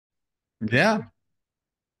Yeah.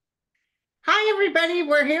 Hi, everybody.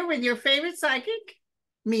 We're here with your favorite psychic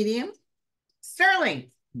medium,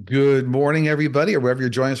 Sterling. Good morning, everybody, or wherever you're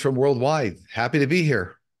joining us from worldwide. Happy to be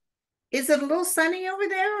here. Is it a little sunny over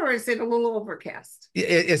there or is it a little overcast?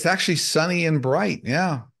 It's actually sunny and bright.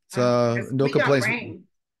 Yeah. It's 'Cause no we got complaints. rain.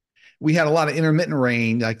 We had a lot of intermittent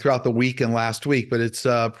rain like throughout the week and last week, but it's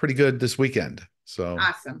pretty good this weekend. So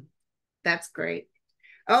Awesome. That's great.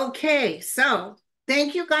 Okay, so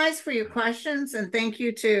thank you guys for your questions, and thank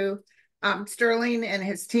you to Sterling and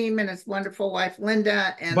his team and his wonderful wife,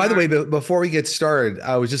 Linda, and by the way, before we get started,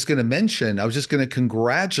 I was just going to mention, I was just going to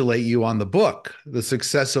congratulate you on the book, the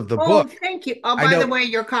success of the oh, book. thank you. Oh, I by the know. way,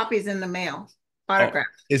 your copy's in the mail, Oh, autograph.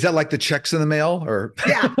 is that like the checks in the mail or?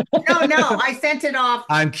 Yeah. No, I sent it off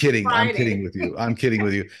I'm kidding. I'm kidding Friday. with you. I'm kidding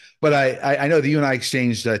with you. But I know that you and I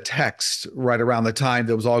exchanged a text right around the time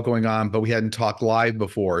that was all going on, but we hadn't talked live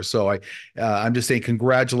before. So I'm just saying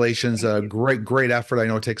congratulations. Thank A you. great effort. I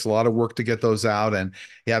know it takes a lot of work to get those out, and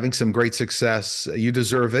you're having some great success. You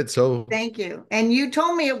deserve it. So Thank you. And you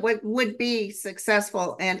told me it would be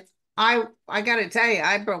successful. And I got to tell you,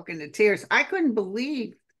 I broke into tears. I couldn't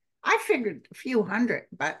believe. I figured a few hundred,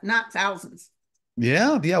 but not thousands.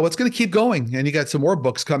 yeah. Well, it's going to keep going, and you got some more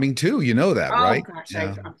books coming too. You know that, Oh right? gosh,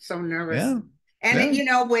 Yeah. I'm so nervous. Yeah. And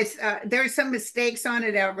Yeah. with there's some mistakes on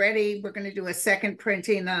it already. We're going to do a second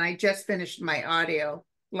printing, and I just finished my audio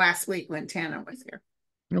last week when Tana was here.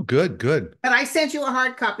 Oh, good. But I sent you a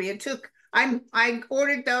hard copy. I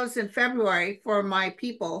ordered those in February for my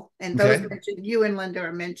people, and those Okay. mentioned you and Linda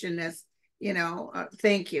are mentioned as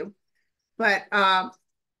thank you. But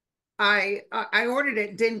I ordered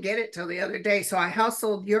it, didn't get it till the other day, so I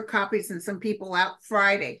hustled your copies and some people out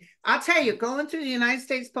Friday. I'll tell you, going through the United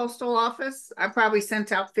States Postal Office, I probably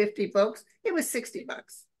sent out 50 books. It was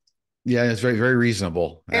 $60. Yeah, it's very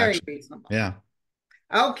reasonable, Very actually. reasonable. Yeah.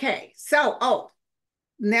 Okay, so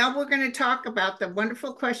now we're going to talk about the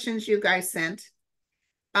wonderful questions you guys sent.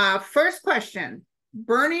 First question.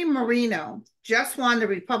 Bernie Moreno just won the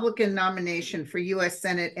Republican nomination for U.S.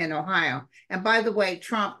 Senate in Ohio. And by the way,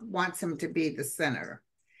 Trump wants him to be the senator.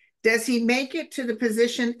 Does he make it to the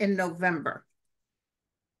position in November?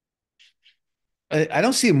 I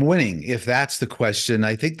don't see him winning, if that's the question.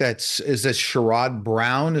 I think is that Sherrod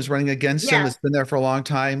Brown is running against him. Yes. That's been there for a long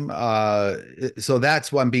time. So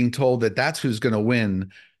that's what I'm being told, that's who's going to win.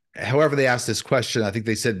 However, they asked this question, I think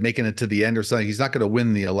they said making it to the end or something. He's not going to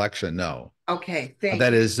win the election. No, Okay, thank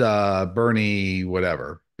that you. is Bernie,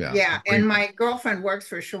 whatever. Yeah. Yeah, and my girlfriend works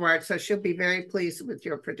for Sherrod, so she'll be very pleased with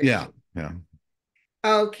your Yeah. prediction. Yeah.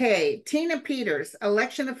 Okay, Tina Peters,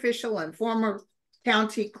 election official and former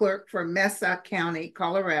county clerk for Mesa County,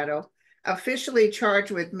 Colorado, officially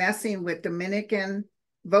charged with messing with Dominican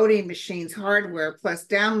voting machines hardware plus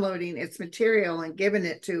downloading its material and giving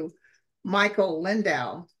it to Michael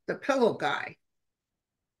Lindau, the pillow guy.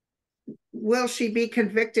 Will she be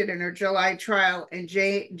convicted in her July trial and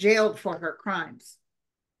jailed for her crimes?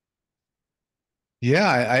 Yeah,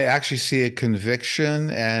 I actually see a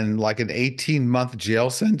conviction and like an 18-month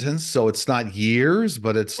jail sentence. So it's not years,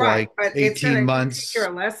 but it's Right, like but it's going 18 to teach her months. a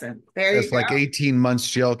lesson. There you It's go. like 18 months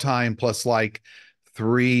jail time plus like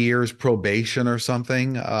 3 years probation or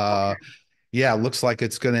something. Okay. Yeah, it looks like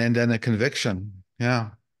it's going to end in a conviction. Yeah.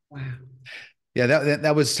 Wow. Yeah,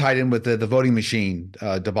 that was tied in with the voting machine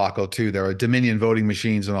debacle too. There are Dominion voting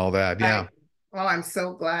machines and all that. Yeah. Right. Well, I'm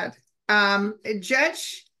so glad.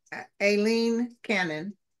 Judge Aileen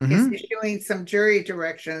Cannon is Hmm. issuing some jury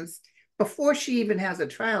directions before she even has a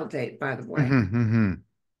trial date, by the way, Hmm.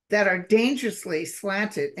 that are dangerously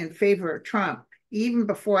slanted in favor of Trump, even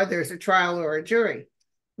before there's a trial or a jury.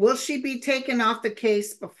 Will she be taken off the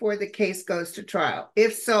case before the case goes to trial?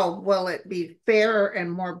 If so, will it be fairer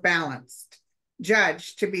and more balanced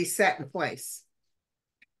judge to be set in place?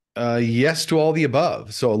 Yes to all the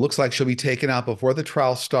above. So it looks like she'll be taken out before the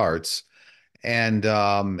trial starts. And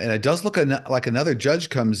it does look like another judge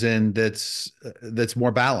comes in that's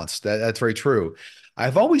more balanced. That's very true.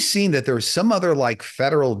 I've always seen that there's some other like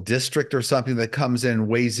federal district or something that comes in,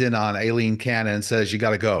 weighs in on Aileen Cannon and says you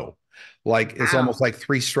got to go. Like it's almost Wow. like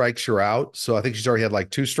three strikes, you're out. So I think she's already had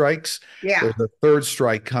like two strikes. Yeah. There's a third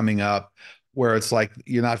strike coming up where it's like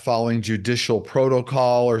you're not following judicial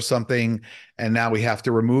protocol or something, and now we have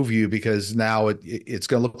to remove you because now it's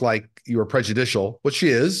going to look like you were prejudicial, which she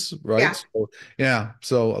is, right? Yeah. So, yeah,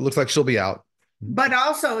 so it looks like she'll be out. But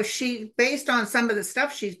also, she, based on some of the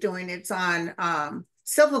stuff she's doing, it's on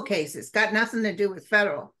civil cases, got nothing to do with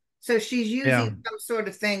federal. So she's using Yeah, some sort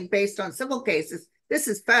of thing based on civil cases. This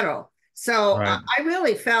is federal. So right. I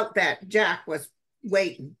really felt that Jack was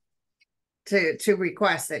waiting to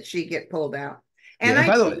request that she get pulled out. And Yeah.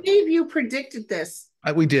 And I by the way, believe you predicted this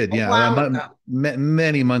we did, a yeah. while ago.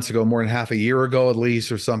 Many months ago, more than half a year ago at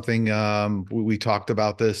least, or something. We talked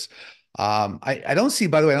about this. I don't see,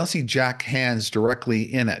 by the way, I don't see Jack Hands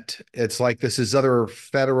directly in it. It's like this is other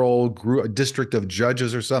federal group, district of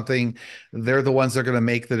judges or something. They're the ones that are going to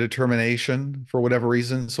make the determination for whatever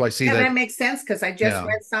reason. So I see Yeah, that. that makes sense because I just Yeah.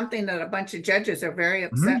 read something that a bunch of judges are very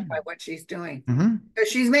upset by Hmm. what she's doing. Hmm. So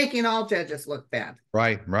she's making all judges look bad.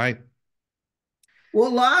 Right, right. Will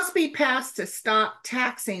laws be passed to stop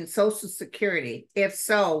taxing Social Security? If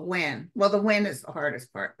so, when? Well, the when is the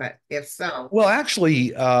hardest part, but if so, Well,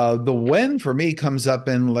 actually, the when for me comes up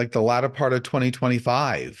in like the latter part of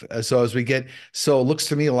 2025. So as we get, so it looks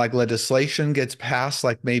to me like legislation gets passed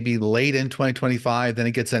like maybe late in 2025, then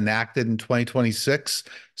it gets enacted in 2026.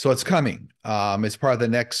 So it's coming. It's part of the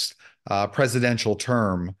next presidential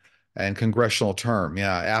term and congressional term.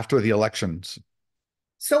 Yeah, after the elections.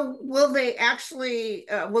 so will they actually,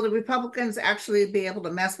 will the Republicans actually be able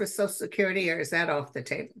to mess with Social Security or is that off the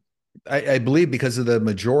table? I believe because of the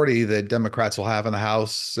majority that Democrats will have in the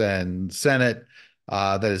House and Senate,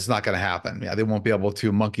 that it's not going to happen. Yeah, they won't be able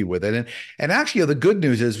to monkey with it. And actually, the good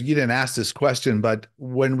news is you didn't ask this question, but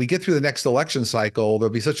when we get through the next election cycle,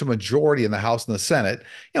 there'll be such a majority in the House and the Senate.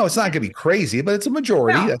 It's not going to be crazy, but it's a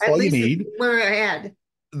majority. Well, That's at all you least need. we're ahead.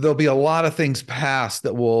 There'll be a lot of things passed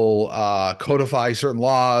that will codify certain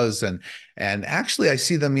laws and actually I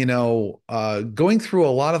see them going through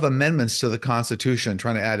a lot of amendments to the Constitution,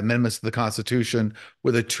 trying to add amendments to the Constitution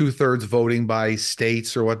with a two-thirds voting by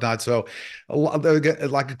states or whatnot. So a lot,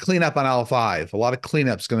 like a cleanup on aisle five. A lot of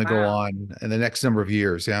cleanups going to go Wow. on in the next number of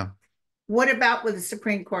years. Yeah. What about with the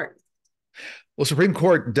Supreme Court? Well, Supreme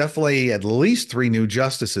Court definitely at least three new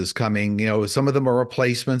justices coming. Some of them are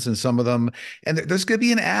replacements and some of them, and there's going to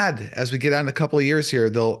be an add as we get on a couple of years here.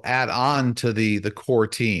 They'll add on to the core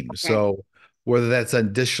team. Okay. So whether that's an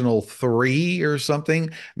additional three or something,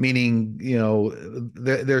 meaning,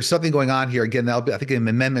 there's something going on here. Again, that'll be, I think, an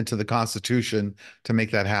amendment to the Constitution to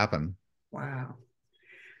make that happen. Wow.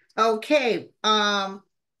 Okay.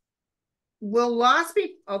 Will laws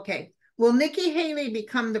be okay? Will Nikki Haley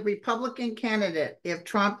become the Republican candidate if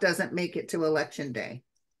Trump doesn't make it to election day?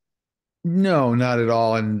 No, not at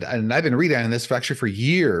all. And I've been reading on this for actually for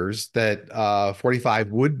years that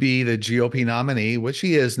 45 would be the GOP nominee, which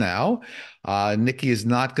he is now. Nikki is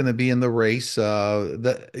not going to be in the race.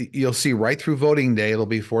 You'll see right through voting day, it'll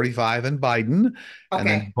be 45 and Biden, and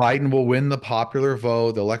then Okay. Biden will win the popular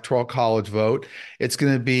vote, the electoral college vote. It's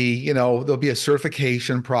going to be, there'll be a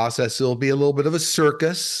certification process. It'll be a little bit of a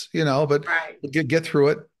circus, but Right. we'll get through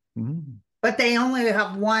it. Mhm. But they only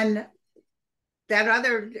have one. That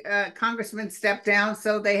other congressman stepped down,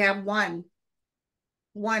 so they have one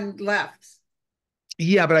left.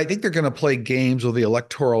 Yeah, but I think they're going to play games with the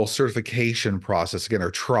electoral certification process again,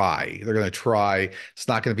 or try. They're going to try. It's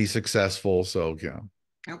not going to be successful. So,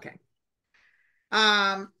 Okay.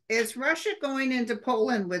 Is Russia going into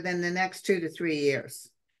Poland within the next 2 to 3 years?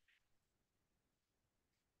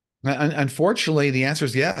 Unfortunately, the answer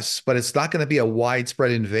is yes, but it's not going to be a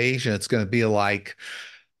widespread invasion. It's going to be like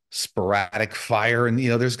sporadic fire, and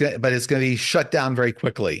but it's going to be shut down very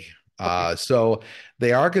quickly. Okay. So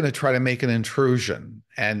they are going to try to make an intrusion,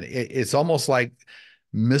 and it's almost like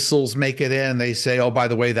missiles make it in. They say, "Oh, by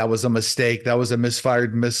the way, that was a mistake. That was a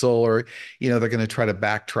misfired missile," or they're going to try to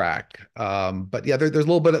backtrack. But yeah, there's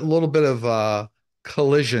a little bit of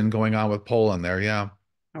collision going on with Poland there. Yeah.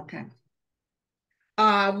 Okay.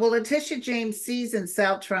 Will Letitia James seize and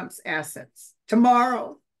sell Trump's assets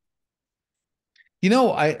tomorrow?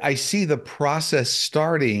 I see the process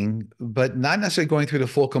starting, but not necessarily going through the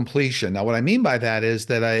full completion. Now, what I mean by that is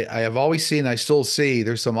that I have always seen, I still see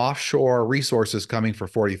there's some offshore resources coming for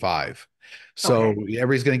 45. So Okay.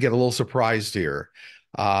 everybody's going to get a little surprised here.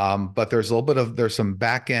 But there's some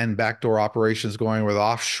backdoor operations going with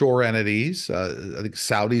offshore entities. I think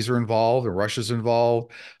Saudis are involved and Russia's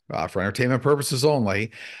involved for entertainment purposes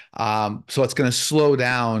only. So it's going to slow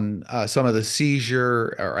down some of the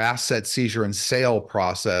seizure or asset seizure and sale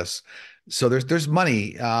process. So there's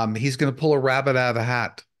money. He's going to pull a rabbit out of the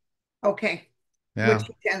hat. Okay. Which Yeah.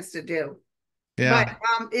 he tends to do. But Yeah.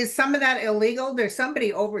 is some of that illegal? There's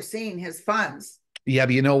somebody overseeing his funds. Yeah,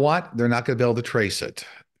 but you know what? They're not going to be able to trace it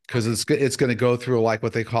because Okay. it's going to go through like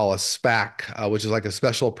what they call a SPAC, which is like a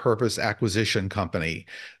special purpose acquisition company.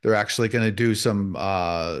 They're actually going to do some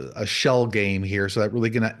a shell game here, so that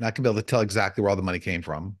really not going to be able to tell exactly where all the money came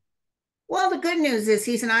from. Well, the good news is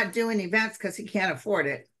he's not doing events because he can't afford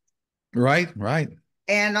it. Right, right.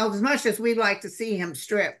 And as much as we'd like to see him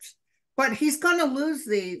stripped, But he's going to lose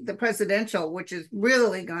the presidential, which is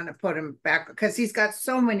really going to put him back because he's got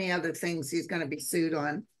so many other things he's going to be sued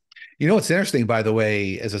on. You know what's interesting, by the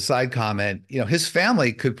way, as a side comment, his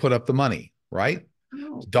family could put up the money, right?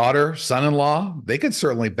 Oh, Daughter, son-in-law, they could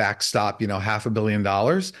certainly backstop, $500 million,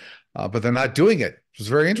 but they're not doing it. It's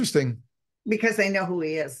very interesting. because they know who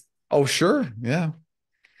he is. Oh, sure. Yeah.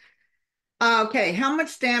 Okay, how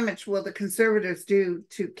much damage will the conservatives do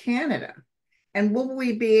to Canada? And will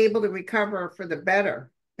we be able to recover for the better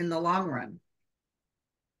in the long run?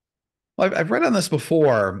 Well, I've read on this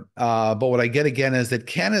before, but what I get again is that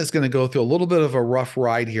Canada is going to go through a little bit of a rough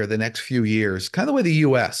ride here the next few years, kind of the way the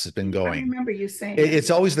US has been I going. remember you saying It- that. It's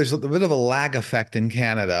always there's a bit of a lag effect in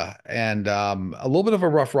Canada and a little bit of a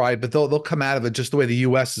rough ride, but they'll come out of it just the way the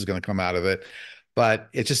US is going to come out of it. But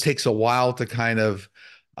it just takes a while to kind of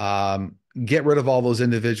um, get rid of all those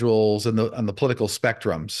individuals on the political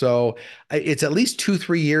spectrum. So it's at least 2,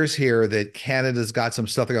 3 years here that Canada's got some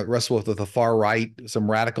stuff they got to wrestle with the far right, some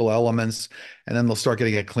radical elements, and then they'll start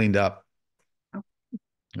getting it cleaned up.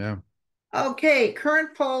 Yeah. Okay,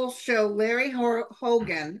 current polls show Larry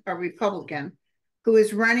Hogan, a Republican, who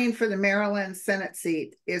is running for the Maryland Senate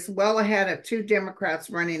seat, is well ahead of two Democrats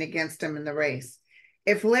running against him in the race.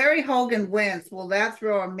 If Larry Hogan wins, will that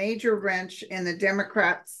throw a major wrench in the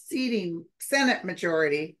Democrat seating Senate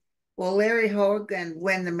majority? Will Larry Hogan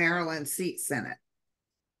win the Maryland seat Senate?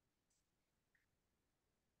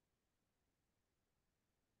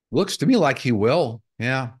 Looks to me like he will.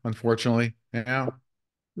 Yeah, unfortunately. Yeah.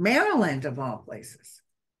 Maryland, of all places.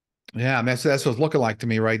 Yeah, I mean, that's what it's looking like to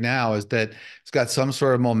me right now is that it's got some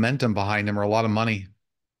sort of momentum behind him or a lot of money.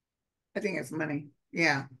 I think it's money.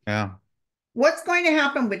 Yeah. Yeah. What's going to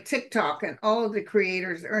happen with TikTok and all of the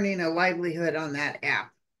creators earning a livelihood on that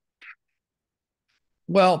app?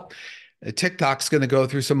 Well, TikTok's going to go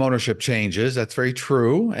through some ownership changes. That's very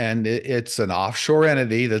true. And it's an offshore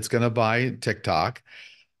entity that's going to buy TikTok.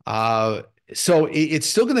 Uh, so it's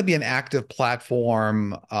still going to be an active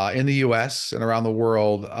platform in the US and around the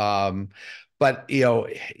world. But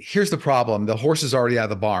here's the problem: the horse is already out of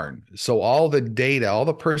the barn. So all the data, all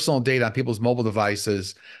the personal data on people's mobile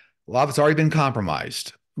devices, a lot of it's already been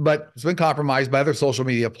compromised. But it's been compromised by other social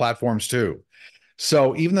media platforms too.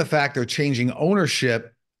 So even the fact they're changing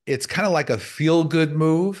ownership, it's kind of like a feel good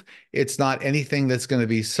move. It's not anything that's going to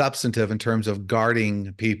be substantive in terms of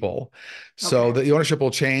guarding people. So Okay. the ownership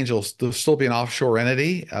will change. There'll still be an offshore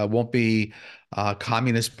entity. Won't be a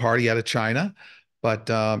communist party out of China. But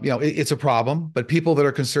it's a problem. But people that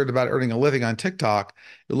are concerned about earning a living on TikTok,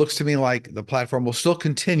 it looks to me like the platform will still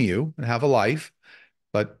continue and have a life,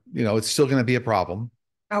 but it's still going to be a problem.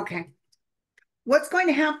 Okay. What's going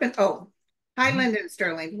to happen? Oh, hi, Linda and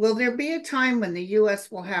Sterling. Will there be a time when the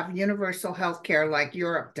US will have universal health care like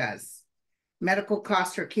Europe does? Medical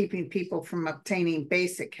costs are keeping people from obtaining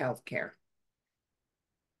basic health care.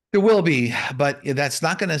 There will be, but that's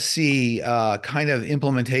not going to see kind of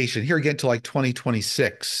implementation here again to like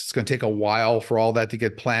 2026. It's going to take a while for all that to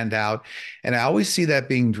get planned out. And I always see that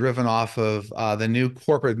being driven off of the new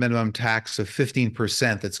corporate minimum tax of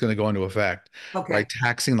 15% that's going to go into effect, right? Okay.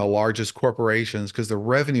 Taxing the largest corporations because the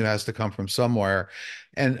revenue has to come from somewhere.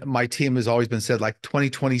 And my team has always been said like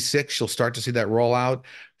 2026, you'll start to see that roll out.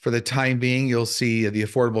 For the time being, you'll see the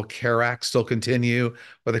Affordable Care Act still continue,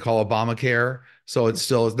 what they call Obamacare. So it's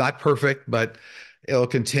not perfect, but it'll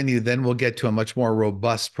continue. Then we'll get to a much more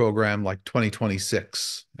robust program like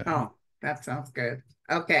 2026. Yeah. Oh, that sounds good.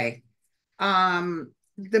 Okay. The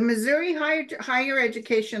Missouri Higher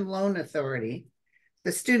Education Loan Authority,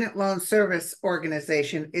 the Student Loan Service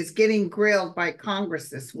Organization, is getting grilled by Congress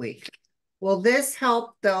this week. Will this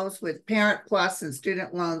help those with Parent Plus and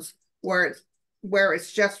student loans where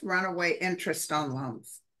it's just runaway interest on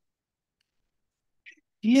loans?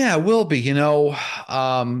 Yeah, it will be.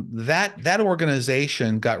 That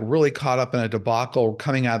organization got really caught up in a debacle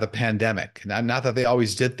coming out of the pandemic. Not that they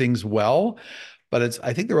always did things well, but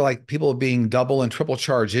I think there were like people being double and triple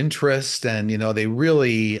charge interest, and they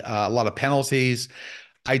really a lot of penalties.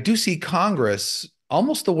 I do see Congress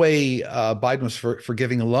almost the way Biden was for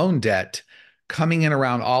forgiving loan debt, coming in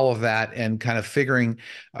around all of that and kind of figuring,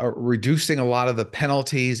 reducing a lot of the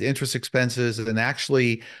penalties, interest expenses, and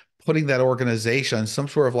actually putting that organization on some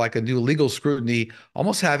sort of like a new legal scrutiny,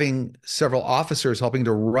 almost having several officers helping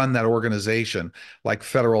to run that organization, like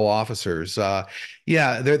federal officers.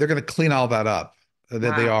 Yeah, they're going to clean all that up.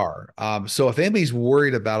 That they Wow. are. So if anybody's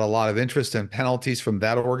worried about a lot of interest and penalties from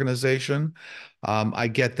that organization, I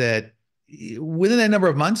get that within a number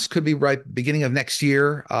of months, could be right beginning of next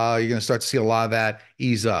year, you're going to start to see a lot of that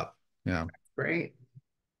ease up. Yeah. Great.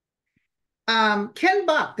 Ken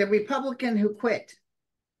Buck, the Republican who quit.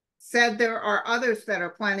 said there are others that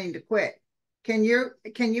are planning to quit. Can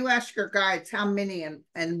you ask your guides how many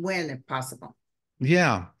and when, if possible?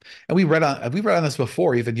 Yeah, and we read on this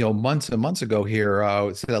before, even months and months ago here.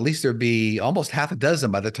 It said at least there'd be almost half a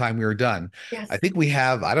dozen by the time we were done. I Yes. think we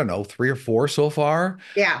have, I don't know, three or four so far.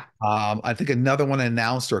 Yeah. I think another one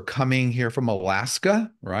announced or coming here from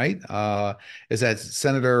Alaska, right? Is that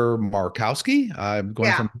Senator Markowski? I'm going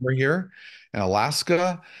Yeah. from over here in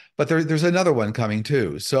Alaska, but there's another one coming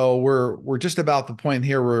too. So we're just about the point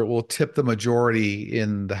here where we'll tip the majority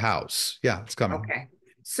in the House. Yeah, it's coming. Okay.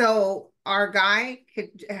 So our guy could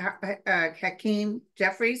Hakeem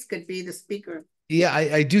Jeffries could be the speaker. Yeah,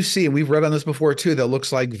 I do see, and we've read on this before too, that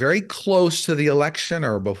looks like very close to the election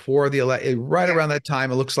or before the election, right Yeah. around that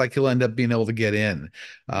time, it looks like he'll end up being able to get in.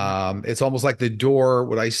 Mhm. It's almost like the door,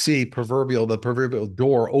 what I see, the proverbial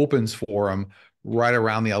door opens for him right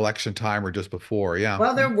around the election time or just before. Yeah,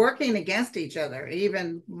 Well, they're working against each other.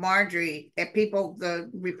 Even Marjorie, the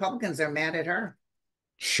Republicans are mad at her.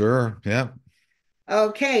 sure. Yeah.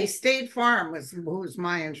 Okay, State Farm who's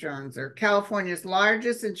my insurance, or California's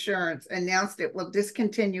largest insurance, announced it will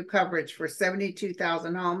discontinue coverage for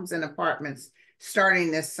 72,000 homes and apartments starting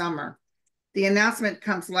this summer. The announcement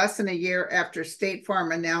comes less than a year after State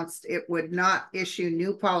Farm announced it would not issue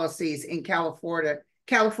new policies in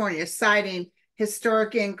California, citing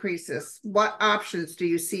historic increases. What options do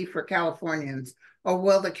you see for Californians, or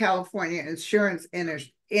will the California insurance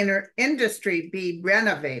industry be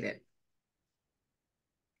renovated?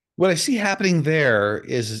 What I see happening there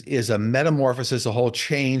is a metamorphosis, a whole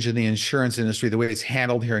change in the insurance industry, the way it's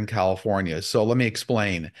handled here in California. So let me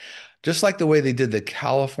explain. Just like the way they did the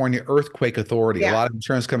California Earthquake Authority, a Yeah. lot of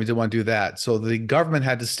insurance companies didn't want to do that. So the government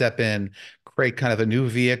had to step in, create kind of a new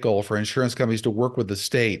vehicle for insurance companies to work with the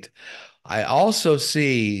state. I also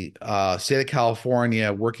see state of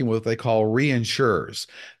California working with what they call reinsurers.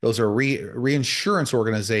 Those are reinsurance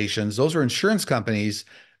organizations. Those are insurance companies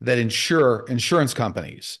that insure insurance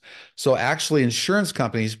companies. So actually, insurance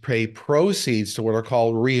companies pay proceeds to what are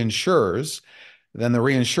called reinsurers. Then the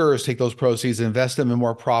reinsurers take those proceeds and invest them in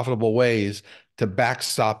more profitable ways to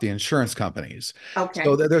backstop the insurance companies. So Okay.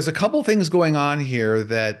 there's a couple things going on here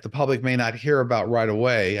that the public may not hear about right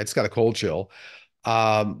away. It's got a cold chill.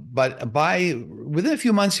 But by within a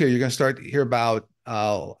few months here, you're going to start to hear about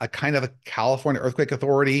a kind of a California Earthquake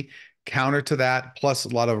Authority counter to that, plus a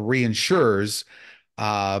lot of reinsurers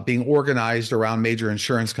being organized around major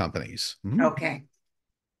insurance companies. Mhm. Okay.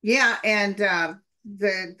 Yeah, and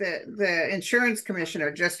the insurance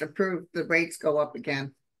commissioner just approved the rates go up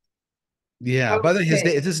again. Yeah. By the way,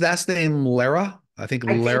 Okay. is his last name Lara? I think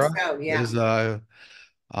I think Lara so, yeah. is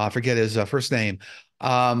I forget his first name.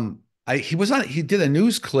 He did a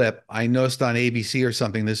news clip I noticed on ABC or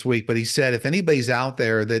something this week, but he said if anybody's out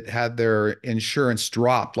there that had their insurance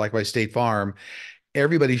dropped, like by State Farm,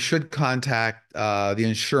 everybody should contact the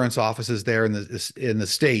insurance offices there in the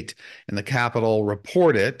state, in the capital,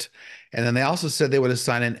 report it. And then they also said they would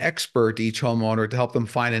assign an expert to each homeowner to help them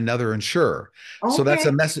find another insurer. So that's a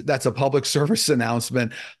Okay. message. That's a public service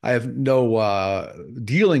announcement. I have no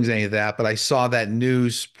dealings in any of that, but I saw that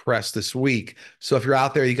news press this week. So if you're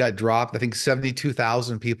out there, you got dropped. I think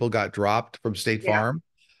 72,000 people got dropped from State Yeah, Farm.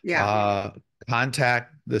 yeah. Uh,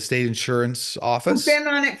 Contact the state insurance We've office. been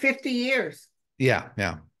on it 50 years. Yeah,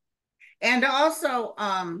 yeah. And also,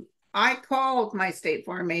 I called my State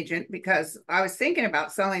Farm agent because I was thinking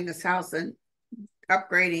about selling this house and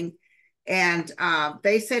upgrading. And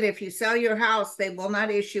they said if you sell your house, they will not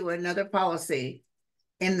issue another policy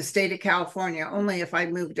in the state of California, only if I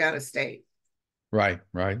moved out of state. Right,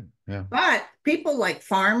 right. Yeah. But people like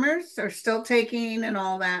farmers are still taking and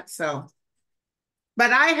all that. So,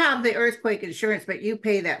 but I have the earthquake insurance, but you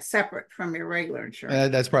pay that separate from your regular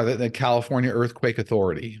insurance. That's probably the California Earthquake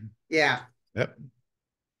Authority. Yeah. Yep.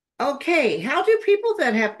 Okay. How do people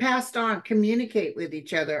that have passed on communicate with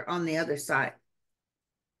each other on the other side?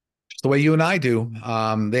 Just the way you and I do.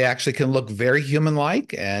 They actually can look very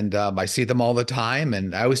human-like, and I see them all the time.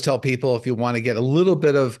 And I always tell people if you want to get a little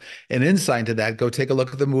bit of an insight into that, go take a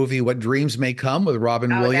look at the movie What Dreams May Come with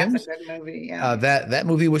Robin Oh, that's a Williams. good movie. Yeah. That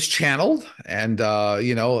movie was channeled, and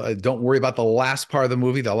don't worry about the last part of the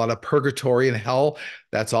movie. A lot of purgatory and hell.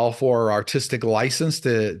 That's all for artistic license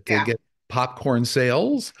to Yeah. get popcorn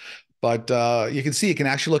sales. But you can see you can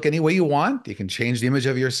actually look any way you want. You can change the image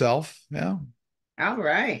of yourself. Yeah. All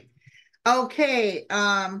right. Okay.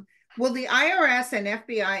 Will the IRS and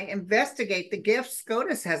FBI investigate the gifts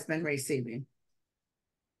SCOTUS has been receiving?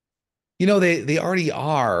 They already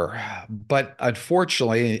are, but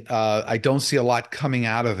unfortunately, I don't see a lot coming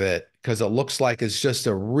out of it because it looks like it's just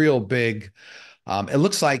a real big It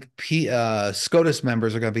looks like SCOTUS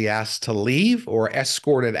members are going to be asked to leave or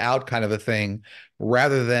escorted out, kind of a thing,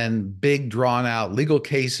 rather than big, drawn out legal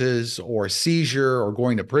cases or seizure or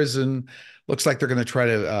going to prison. Looks like they're going to try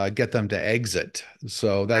to get them to exit.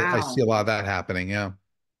 So that I see Wow. a lot of that happening. Yeah.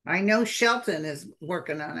 I know Shelton is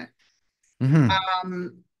working on it. Hmm.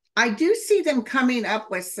 Um, I do see them coming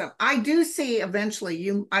up with some, I do see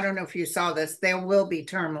eventually I don't know if you saw this, there will be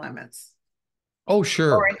term limits Oh, or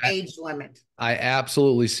sure. an age limit. I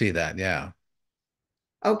absolutely see that. Yeah.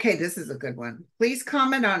 Okay, this is a good one. Please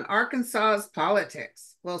comment on Arkansas's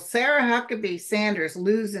politics. Will Sarah Huckabee Sanders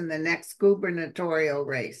lose in the next gubernatorial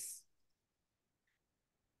race?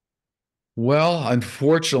 Well,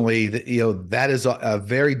 unfortunately, that is a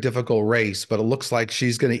very difficult race, but it looks like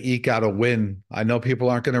she's going to eke out a win. I know people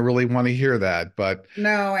aren't going to really want to hear that, but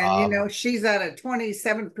No, and um, she's at a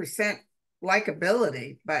 27%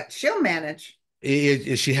 likability, but she'll manage.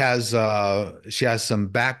 she has some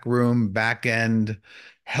back end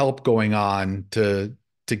help going on to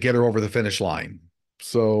get her over the finish line.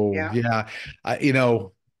 So Yeah. yeah,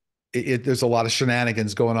 there's a lot of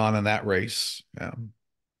shenanigans going on in that race. Yeah.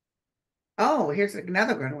 Oh, here's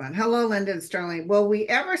another good one. Hello, Linda and Sterling. Will we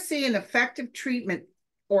ever see an effective treatment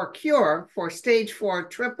or cure for stage 4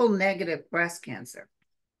 triple negative breast cancer?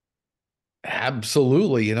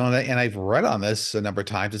 Absolutely. And I've read on this a number of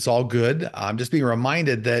times. It's all good. I'm just being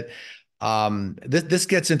reminded that this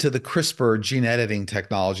gets into the CRISPR gene editing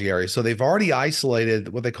technology area. So they've already isolated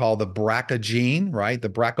what they call the BRCA gene, right? The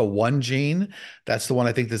BRCA1 gene. That's the one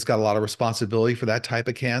I think that's got a lot of responsibility for that type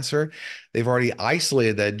of cancer. They've already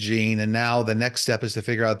isolated that gene. And now the next step is to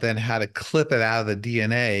figure out then how to clip it out of the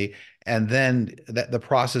DNA. And then the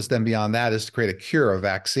process then beyond that is to create a cure, a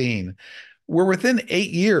vaccine. We're within 8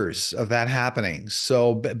 years of that happening.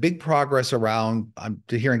 So big progress around, I'm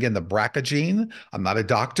hearing again the BRCA gene. I'm not a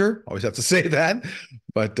doctor, always have to say that,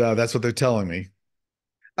 but that's what they're telling me.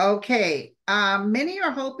 Okay. Many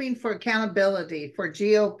are hoping for accountability for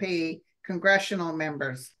GOP congressional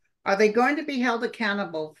members. Are they going to be held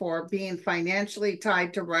accountable for being financially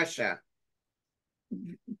tied to Russia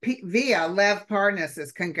via Lev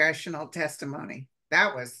Parnas's congressional testimony?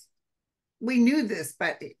 We knew this,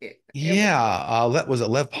 but it was, Yeah, was it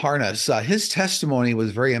Lev Parnas? His testimony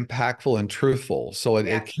was very impactful and truthful, so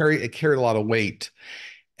yeah. it carried a lot of weight.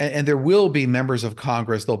 And there will be members of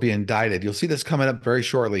Congress, they'll be indicted. You'll see this coming up very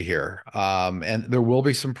shortly here. And there will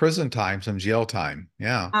be some prison time, some jail time.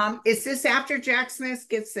 Yeah. Is this after Jack Smith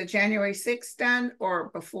gets the January 6th done or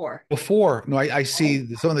before? Before, no, I Oh,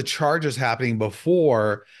 see some of the charges happening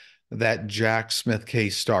before that Jack Smith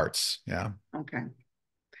case starts. Yeah. okay.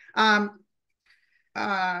 Um,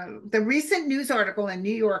 the recent news article in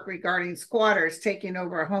New York regarding squatters taking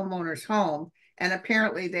over a homeowner's home, and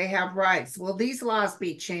apparently they have rights. Will these laws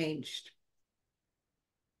be changed?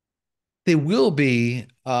 They will be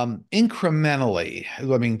incrementally, is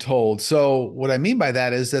what I'm being told. So what I mean by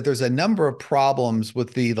that is that there's a number of problems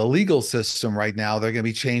with the legal system right now. They're going to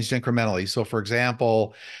be changed incrementally. So for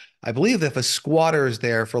example, I believe if a squatter is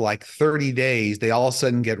there for like 30 days, they all of a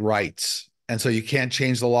sudden get rights. And so you can't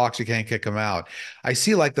change the law because you can't kick them out. I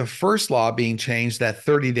see like the first law being changed, that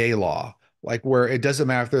 30-day law, like where it doesn't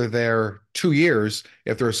matter if they're there 2 years,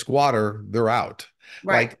 if they're a squatter, they're out.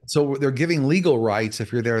 Right, Like, so they're giving legal rights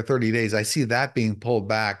if you're there 30 days. I see that being pulled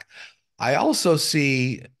back. I also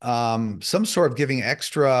see some sort of giving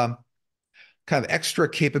extra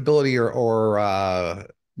capability or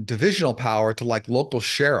divisional power to like local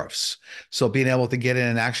sheriffs. So being able to get in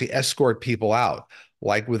and actually escort people out,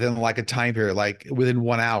 like within like a time period, like within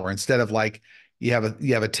 1 hour, instead of like you have a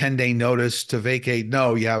 10-day notice to vacate.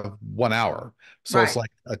 No, you have 1 hour. So it's right,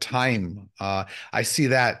 like a time. I see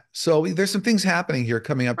that. So there's some things happening here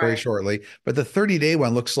coming up very right, shortly. But the 30-day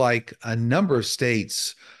one looks like a number of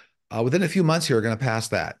states within a few months here are going to pass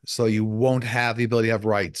that. So you won't have the ability to have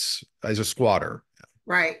rights as a squatter.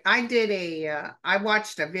 right. I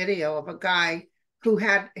watched a video of a guy who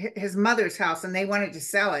had his mother's house and they wanted to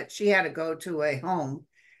sell it. She had to go to a home,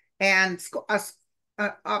 and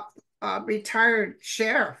a retired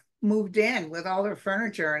sheriff moved in with all her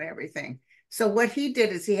furniture and everything. So what he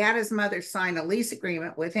did is he had his mother sign a lease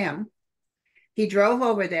agreement with him. He drove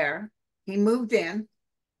over there. He moved in.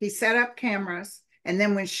 He set up cameras. And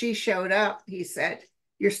then when she showed up, he said,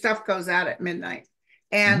 your stuff goes out at midnight.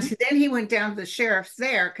 And Mhm. then he went down to the sheriff's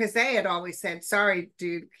there because they had always said, sorry,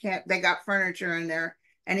 dude, can't, they got furniture in there.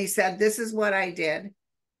 And he said, this is what I did.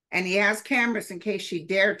 And he has cameras in case she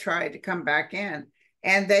dare try to come back in.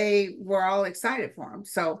 And they were all excited for him.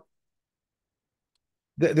 So,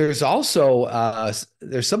 There's also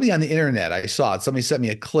there's something on the internet. I saw it. Somebody sent me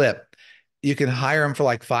a clip, you can hire him for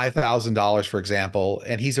like $5,000, for example,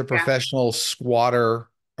 and he's a Yeah, professional squatter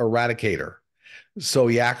eradicator. So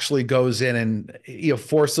he actually goes in and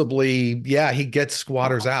forcibly, yeah, he gets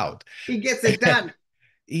squatters out. he gets it done.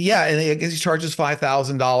 Yeah, and I guess he charges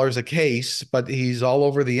 $5,000 a case, but he's all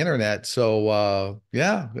over the internet. So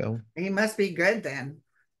yeah, He must be good then.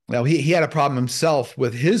 well, he had a problem himself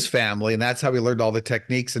with his family, and that's how he learned all the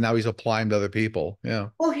techniques, and now he's applying to other people. Yeah.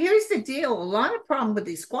 Well, here's the deal. A lot of problem with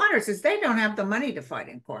these squatters is they don't have the money to fight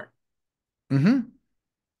in court. Hmm.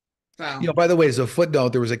 So, By the way, as a footnote,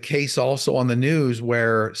 there was a case also on the news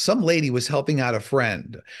where some lady was helping out a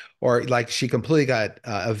friend, or like she completely got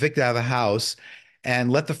evicted out of the house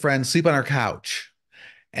and let the friend sleep on her couch.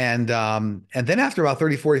 And then after about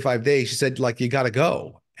 30, 45 days, she said, like, you got to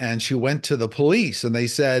go. And she went to the police, and they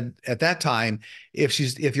said at that time, if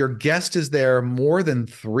your guest is there more than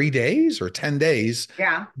 3 days or 10 days,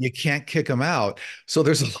 yeah, you can't kick them out. So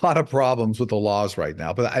there's a lot of problems with the laws right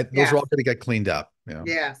now, but those are yes, all going to get cleaned up. Yeah.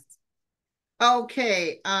 yes.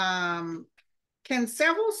 Okay. Can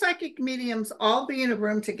several psychic mediums all be in a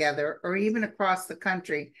room together or even across the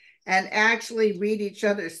country and actually read each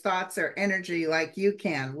other's thoughts or energy like you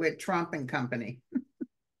can with Trump and company?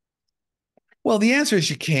 Well, the answer is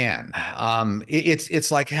you can.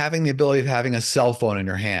 It's like having the ability of having a cell phone in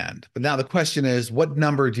your hand. But now the question is, what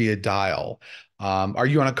number do you dial? Are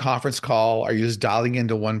you on a conference call? Are you just dialing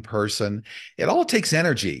into one person? It all takes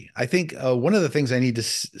energy. I think one of the things I need to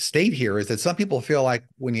state here is that some people feel like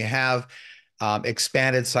when you have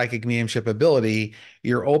expanded psychic mediumship ability,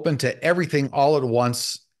 you're open to everything all at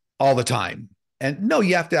once, all the time. And no,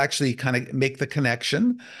 you have to actually kind of make the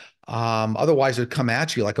connection. Otherwise, it'd come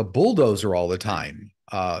at you like a bulldozer all the time.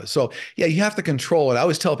 So yeah, you have to control it. I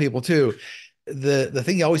always tell people too, the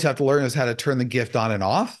thing you always have to learn is how to turn the gift on and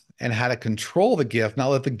off and how to control the gift, not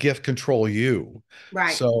let the gift control you.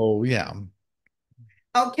 Right. So yeah.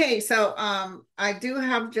 Okay, so I do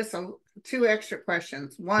have just two extra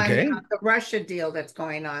questions. One, Okay. the Russia deal that's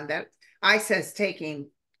going on that ISIS taking,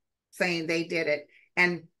 saying they did it,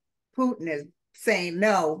 and Putin is saying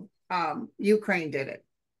no, Ukraine did it.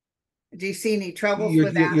 Do you see any troubles You're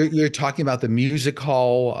with that? you're talking about the music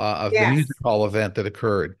hall of the Yes, music hall event that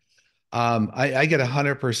occurred. I get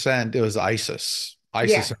 100%. It was ISIS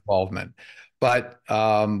yes, involvement, but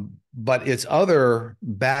it's other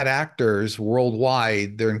bad actors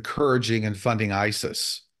worldwide. They're encouraging and funding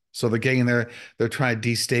ISIS, so they're getting there. They're trying to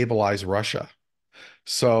destabilize Russia.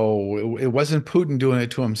 So it wasn't Putin doing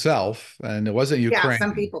it to himself, and it wasn't yeah. Some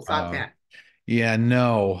Ukraine. people thought that. Yeah,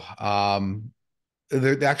 no.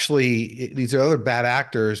 They're actually these are other bad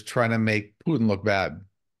actors trying to make Putin look bad,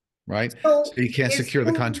 right? So So you can't is secure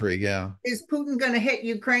the Putin country. Yeah. is Putin going to hit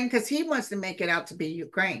Ukraine? Because he wants to make it out to be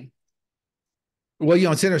Ukraine. Well,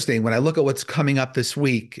 it's interesting when I look at what's coming up this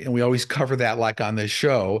week, and we always cover that like on this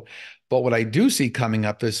show. But what I do see coming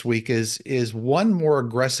up this week is one more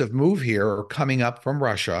aggressive move here or coming up from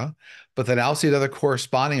Russia, but then I'll see another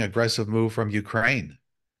corresponding aggressive move from Ukraine.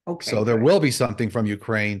 Okay, So there good. will be something from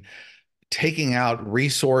Ukraine taking out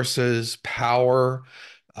resources, power,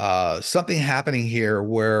 something happening here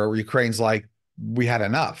where Ukraine's like, we had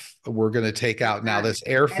enough. We're going to take out now Exactly. this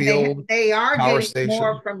And airfield, they are power getting more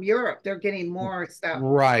station. from Europe. They're getting more stuff.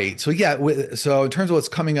 Right. So yeah, so in terms of what's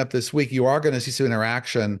coming up this week, you are going to see some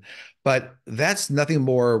interaction, but that's nothing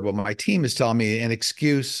more. What my team is telling me, an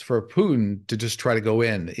excuse for Putin to just try to go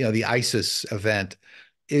in. The ISIS event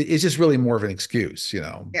is just really more of an excuse.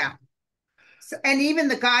 Yeah. So, and even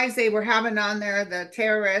the guys they were having on there, the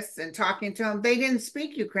terrorists, and talking to them, they didn't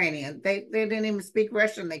speak Ukrainian. They didn't even speak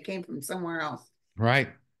Russian. They came from somewhere else. Right.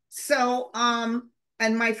 So,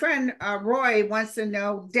 and my friend Roy wants to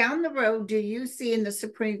know down the road, do you see in the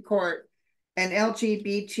Supreme Court an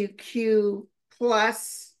LGBTQ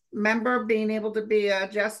plus member being able to be a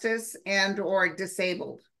justice and or a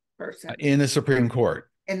disabled person In the Supreme Court.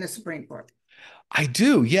 in the Supreme Court? I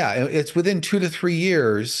do, yeah. It's within 2 to 3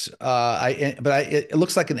 years. It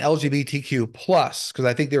looks like an LGBTQ plus because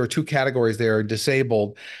I think there are two categories there: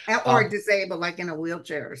 disabled. Or Um, disabled, like in a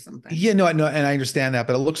wheelchair or something. yeah, no, and I understand that,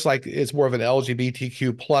 but it looks like it's more of an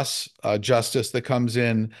LGBTQ plus justice that comes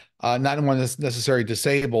in, not one that's necessarily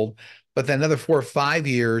disabled, but then another 4 or 5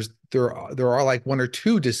 years, there are like one or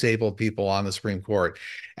two disabled people on the Supreme Court,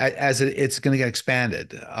 as it's going to get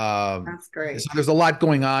expanded. That's So great. there's a lot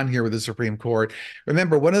going on here with the Supreme Court.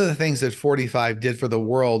 Remember, one of the things that 45 did for the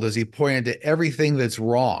world is he pointed to everything that's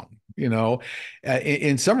wrong.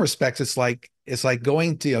 In some respects, it's like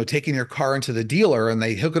going to, taking your car into the dealer and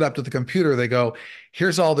they hook it up to the computer. They go,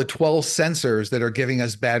 here's all the 12 sensors that are giving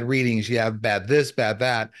us bad readings. You have bad this, bad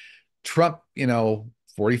that. Trump,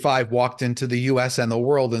 45 walked into the US and the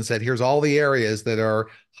world and said, here's all the areas that are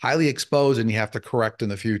highly exposed and you have to correct in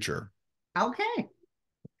the future. Okay.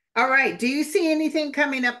 All right. Do you see anything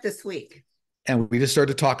coming up this week? And we just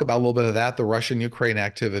started to talk about a little bit of that, the Russian-Ukraine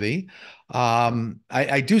activity.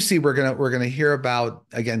 I do see we're gonna hear about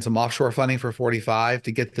again some offshore funding for 45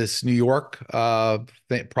 to get this New York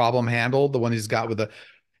problem handled, the one he's got with the.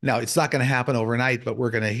 Now it's not going to happen overnight, but we're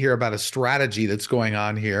going to hear about a strategy that's going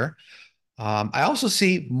on here. I also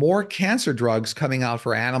see more cancer drugs coming out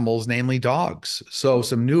for animals, namely dogs. So Oh,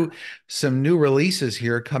 some new releases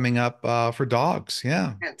here coming up for dogs.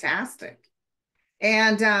 Yeah. fantastic.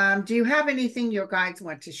 And do you have anything your guides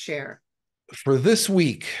want to share? For this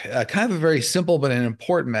week, kind of a very simple but an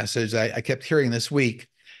important message I kept hearing this week.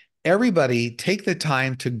 Everybody take the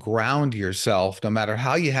time to ground yourself, no matter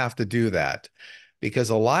how you have to do that,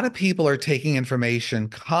 because a lot of people are taking information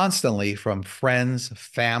constantly from friends,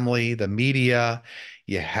 family, the media.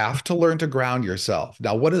 You have to learn to ground yourself.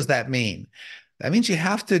 Now, what does that mean? That means you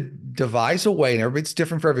have to devise a way, and everybody's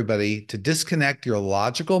different for everybody, to disconnect your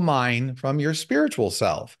logical mind from your spiritual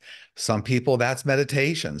self. Some people, that's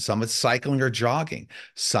meditation. Some it's cycling or jogging.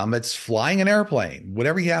 Some it's flying an airplane.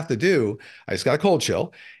 Whatever you have to do, I just got a cold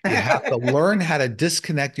chill. You have to learn how to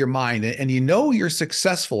disconnect your mind. And you know you're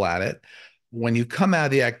successful at it when you come out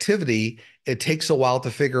of the activity. It takes a while to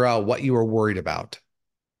figure out what you were worried about.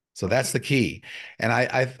 So that's Okay. the key. And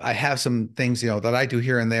I have some things, that I do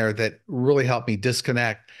here and there that really help me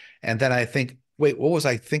disconnect. And then I think, wait, what was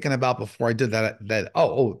I thinking about before I did that?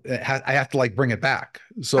 I have to like bring it back.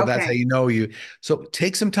 So that's how Okay. you know you. So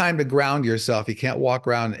take some time to ground yourself. You can't walk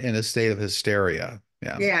around in a state of hysteria.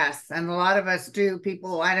 Yeah. Yes, and a lot of us do.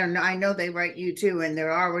 People, I don't know, I know they write you too, and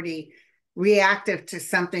they're already reactive to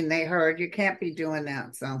something they heard. You can't be doing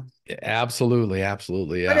that. So, Absolutely.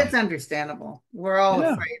 Absolutely. but Yeah. it's understandable. We're all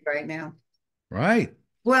Yeah. afraid right now. Right.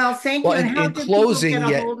 Well, thank Well, you. And how in do people get closing, a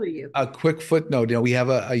yet hold of you? a quick footnote. We have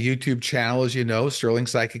a YouTube channel, as you know, Sterling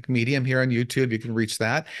Psychic Medium here on YouTube. You can reach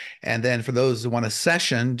that. And then for those who want a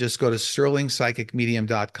session, just go to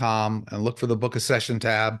sterlingpsychicmedium.com and look for the book a session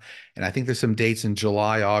tab. And I think there's some dates in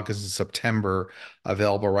July, August, and September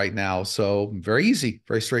available right now. So very easy,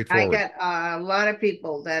 very I straightforward. get a lot of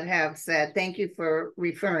people that have said, thank you for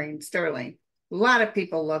referring Sterling. A lot of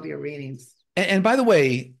people love your readings. And by the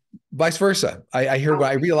way, vice versa. I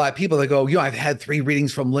Okay. read a lot of people that go, I've had 3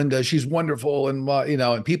 readings from Linda. She's wonderful. And,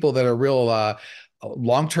 and people that are real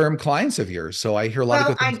long-term clients of yours. So I hear a lot of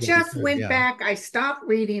Well, good I things about you just too. went Yeah. back. I stopped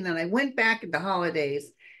reading and I went back at the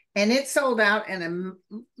holidays and it sold out in a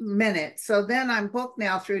minute. So then I'm booked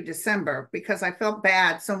now through December because I felt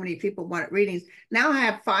bad. So many people wanted readings. Now I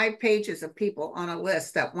have 5 pages of people on a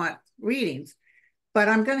list that want readings, but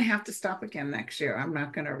I'm going to have to stop again next year. I'm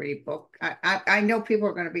not going to rebook. I know people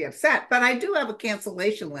are going to be upset, but I do have a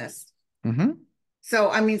cancellation list. Hmm. So,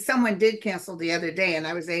 I mean, someone did cancel the other day and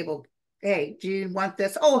I was able, hey, do you want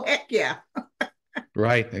this? Oh, heck yeah.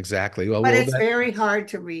 Right. Exactly. Well, But well, it's that, very hard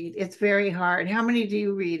to read. It's very hard. How many do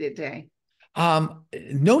you read a day?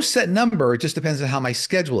 no set number. It just depends on how my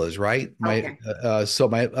schedule is, right? Okay. So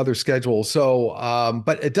my other schedule. So,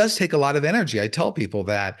 but it does take a lot of energy. I tell people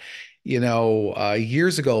that,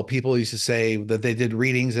 years ago, people used to say that they did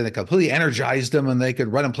readings and it completely energized them and they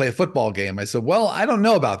could run and play a football game. I said, well, I don't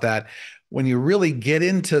know about that. When you really get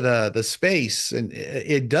into the space, and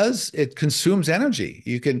it consumes energy.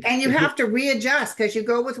 You can, And you if you have to readjust because you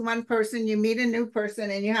go with one person, you meet a new person,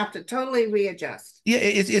 and you have to totally readjust. Yeah,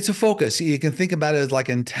 it's a focus. You can think about it as like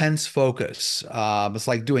intense focus. It's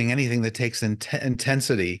like doing anything that takes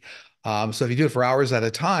intensity. So if you do it for hours at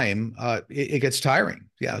a time, it gets tiring.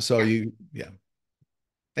 Yeah. So Yeah. yeah.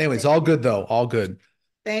 Anyways, all good though. All good.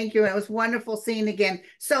 Thank you. It was wonderful seeing again.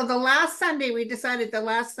 So the last Sunday, we decided the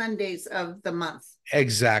last Sundays of the month.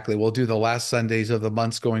 Exactly. We'll do the last Sundays of the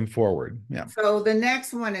months going forward. Yeah. So the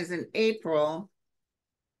next one is in April,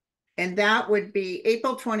 and that would be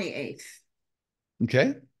April 28th,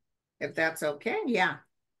 Okay. if that's okay. Yeah.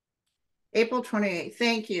 April 28th.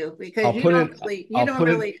 Thank you. Because I'll put it, you I'll don't put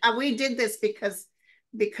it really, we did this because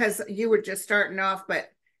you were just starting off, but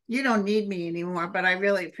you don't need me anymore. But I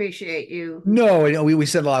really appreciate you. No, we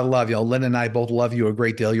send a lot of love. Lynn and I both love you a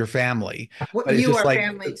great deal, your family. What But it's you just are like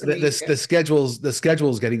family to me too. the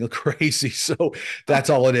schedule's getting crazy. So that's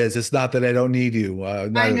all it is. It's not that I don't need you. I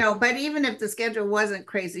Not know, but even if the schedule wasn't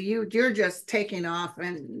crazy, you're just taking off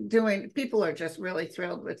and doing. People are just really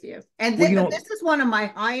thrilled with you. And well, this is one of my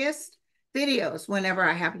highest videos whenever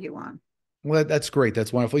I have you on. well, that's great.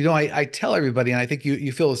 That's wonderful. I tell everybody, and I think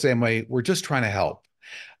you feel the same way. We're just trying to help.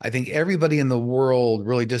 I think everybody in the world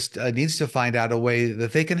really just needs to find out a way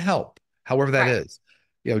that they can help, however that Right. is.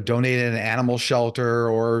 donate in an animal shelter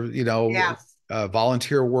or, Yes.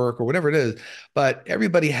 volunteer work or whatever it is. But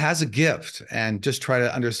everybody has a gift, and just try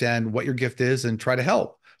to understand what your gift is and try to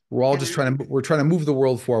help. We're all just And we're trying to move the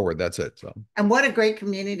world forward. That's it. So what a great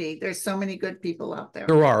community. There's so many good people out there.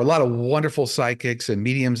 there are a lot of wonderful psychics and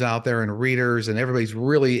mediums out there and readers, and everybody's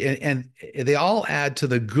really, and they all add to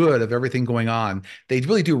the good of everything going on. They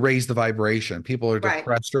really do raise the vibration. People are Right.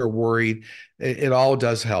 depressed or worried. It all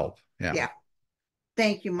does help. Yeah. Yeah.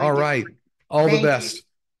 Thank you, my All dear. right. All the Thank you. best.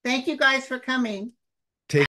 Thank you guys for coming.